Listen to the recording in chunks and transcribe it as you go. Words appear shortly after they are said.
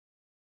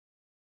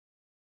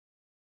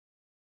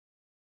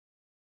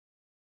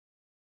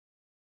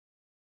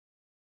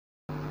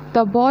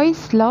The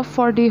boy's love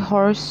for the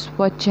horse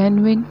was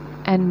genuine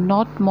and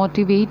not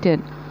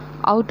motivated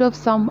out of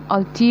some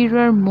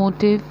ulterior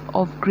motive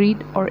of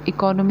greed or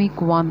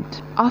economic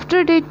want.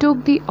 After they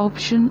took the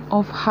option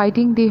of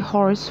hiding the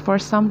horse for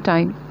some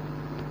time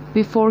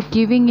before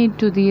giving it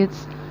to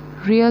its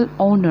real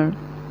owner,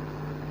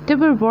 they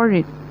were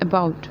worried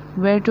about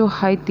where to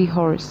hide the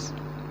horse.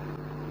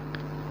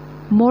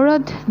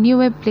 Mourad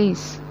knew a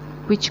place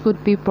which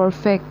could be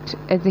perfect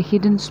as a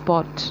hidden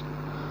spot.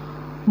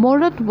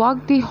 Mourad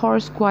walked the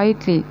horse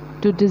quietly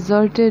to a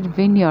deserted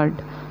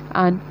vineyard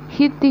and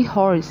hid the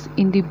horse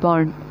in the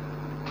barn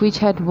which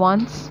had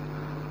once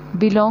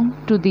belonged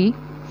to the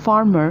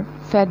farmer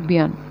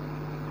Fabian.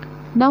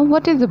 Now,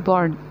 what is a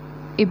barn?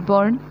 A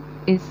barn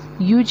is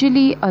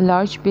usually a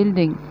large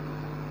building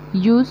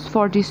used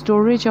for the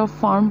storage of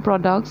farm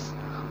products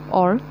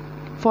or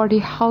for the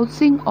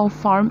housing of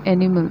farm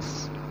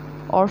animals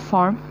or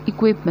farm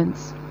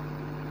equipments.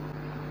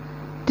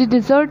 The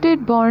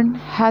deserted barn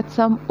had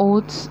some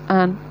oats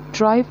and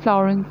dry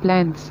flowering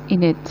plants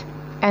in it,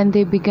 and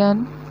they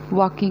began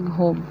walking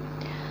home.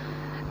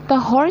 The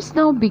horse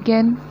now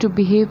began to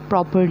behave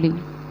properly.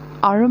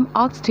 Aram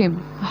asked him,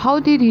 how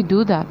did he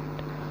do that?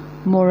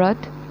 Mourad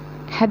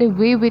had a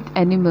way with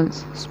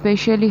animals,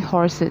 especially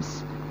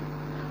horses.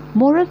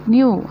 Mourad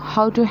knew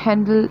how to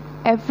handle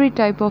every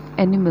type of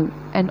animal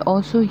and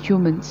also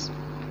humans.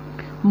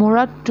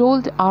 Mourad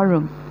told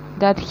Aram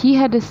that he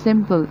had a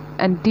simple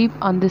and deep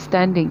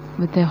understanding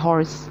with a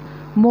horse.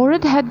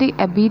 Mourad had the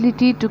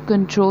ability to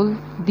control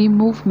the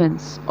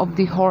movements of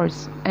the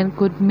horse and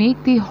could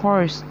make the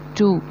horse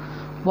do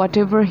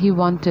whatever he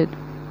wanted.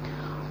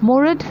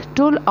 Mourad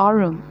told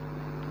Aram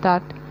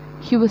that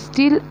he was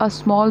still a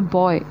small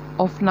boy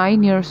of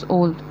 9 years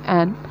old,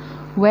 and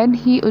when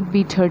he would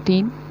be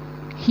 13,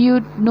 he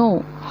would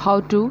know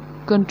how to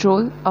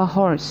control a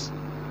horse.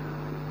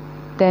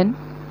 Then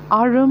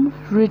Aram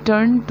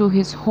returned to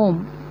his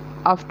home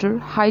after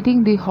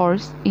hiding the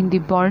horse in the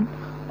barn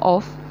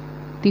of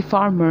the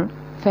farmer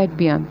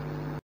Fabian.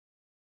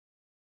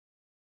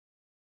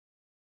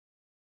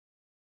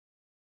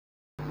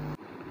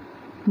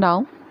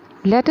 Now,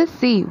 let us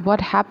see what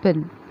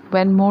happened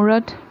when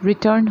Mourad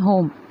returned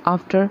home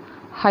after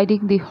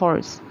hiding the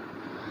horse.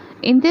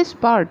 In this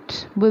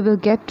part, we will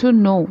get to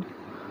know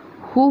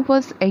who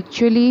was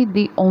actually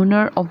the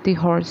owner of the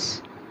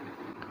horse.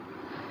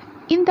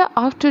 In the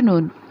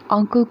afternoon,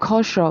 Uncle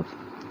Khosrow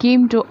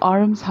came to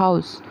Aram's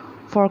house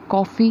for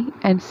coffee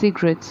and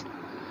cigarettes.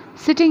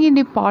 Sitting in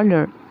the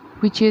parlor,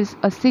 which is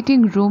a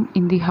sitting room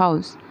in the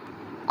house,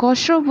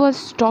 Khosrow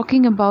was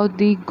talking about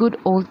the good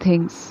old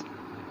things.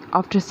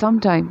 After some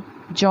time,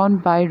 John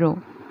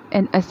Byro,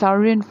 an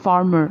Saroyan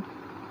farmer,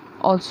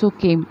 also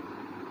came.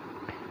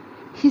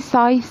 He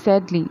sighed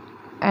sadly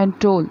and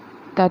told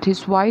that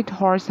his white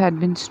horse had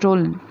been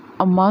stolen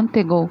a month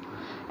ago,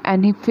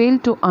 and he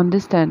failed to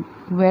understand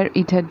where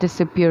it had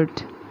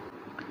disappeared.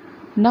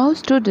 Now,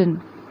 student,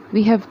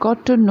 we have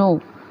got to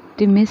know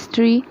the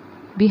mystery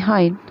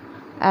behind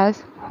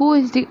as who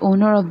is the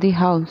owner of the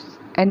house,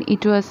 and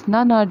it was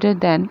none other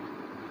than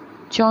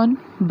John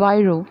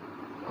Byro,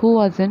 who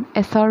was an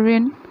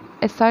Assyrian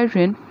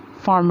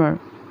farmer.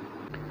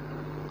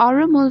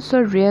 Aram also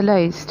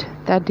realized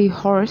that the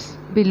horse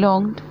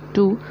belonged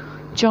to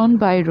John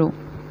Byro.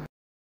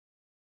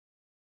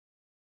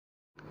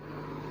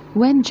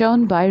 When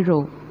John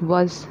Byro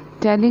was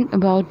telling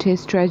about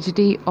his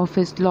tragedy of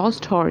his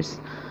lost horse,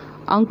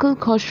 Uncle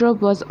Khosrow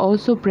was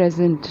also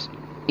present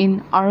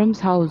in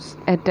Aram's house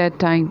at that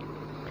time.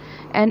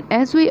 And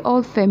as we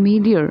all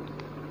familiar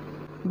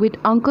with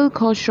Uncle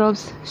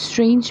Khosrow's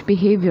strange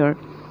behavior,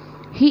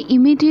 he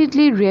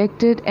immediately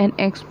reacted and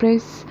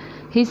expressed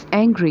his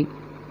anger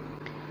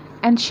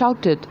and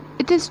shouted,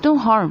 "It is no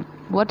harm.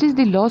 What is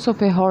the loss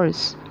of a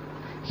horse?"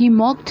 He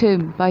mocked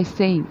him by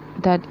saying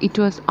that it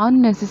was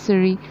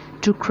unnecessary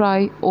to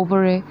cry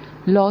over a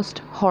lost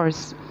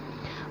horse.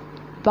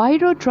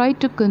 Byro tried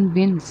to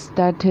convince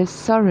that his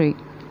surrey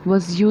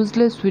was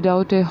useless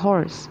without a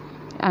horse,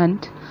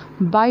 and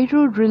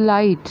Byro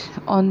relied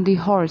on the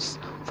horse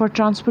for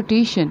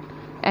transportation,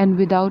 and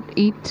without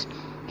it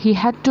he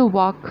had to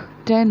walk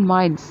 10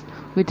 miles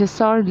with a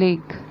sore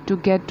leg to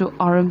get to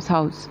Aram's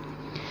house.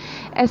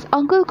 As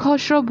Uncle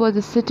Khosrow was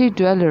a city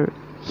dweller,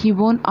 he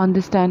won't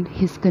understand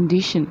his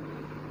condition.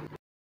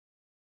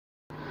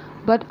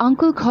 But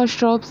Uncle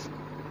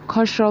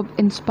Khosrow,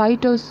 in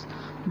spite of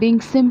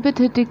being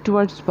sympathetic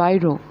towards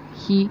Byro,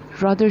 he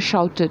rather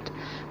shouted,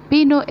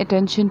 "Pay no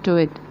attention to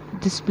it,"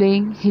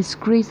 displaying his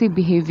crazy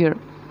behavior.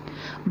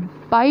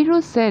 Byro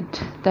said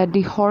that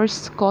the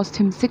horse cost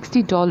him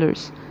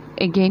 $60.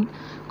 Again,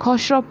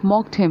 Khosrow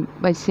mocked him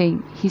by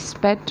saying he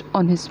spat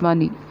on his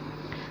money.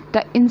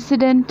 The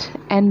incident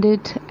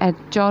ended as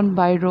John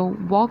Byro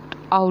walked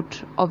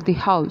out of the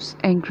house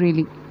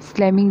angrily,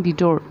 slamming the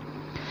door.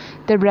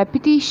 The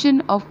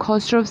repetition of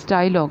Khosrow's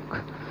dialogue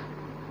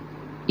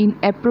in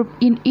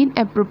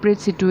inappropriate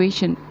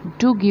situation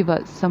do give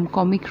us some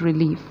comic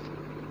relief.